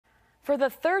For the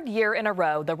third year in a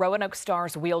row, the Roanoke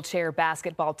Stars wheelchair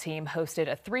basketball team hosted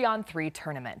a 3-on-3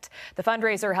 tournament. The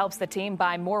fundraiser helps the team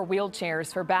buy more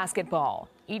wheelchairs for basketball.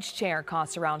 Each chair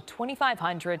costs around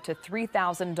 $2,500 to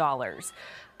 $3,000.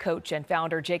 Coach and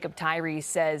founder Jacob Tyree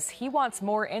says he wants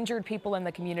more injured people in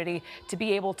the community to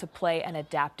be able to play an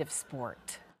adaptive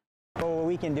sport. Well, what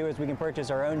we can do is we can purchase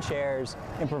our own chairs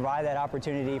and provide that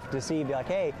opportunity to be like,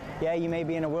 hey, yeah, you may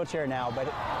be in a wheelchair now,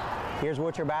 but here's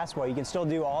wheelchair basketball. You can still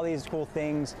do all these cool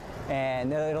things,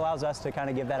 and it allows us to kind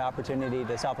of give that opportunity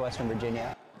to Southwestern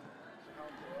Virginia.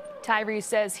 Tyree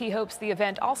says he hopes the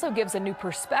event also gives a new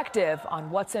perspective on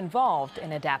what's involved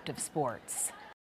in adaptive sports.